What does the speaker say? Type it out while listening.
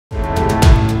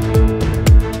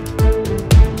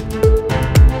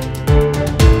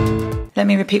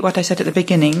me repeat what I said at the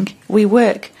beginning. We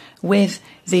work with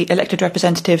the elected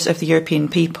representatives of the European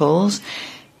peoples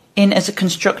in as a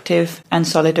constructive and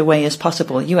solid a way as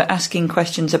possible. You are asking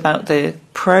questions about the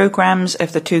programmes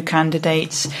of the two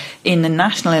candidates in the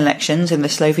national elections, in the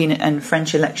Slovenian and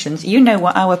French elections. You know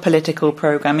what our political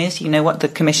programme is. You know what the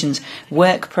Commission's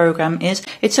work programme is.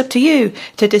 It's up to you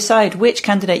to decide which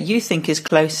candidate you think is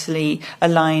closely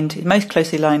aligned, most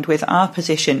closely aligned with our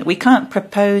position. We can't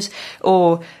propose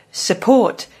or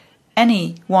support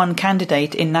any one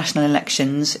candidate in national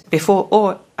elections before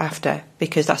or after,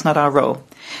 because that's not our role.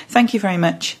 Thank you very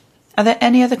much. Are there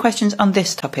any other questions on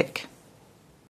this topic?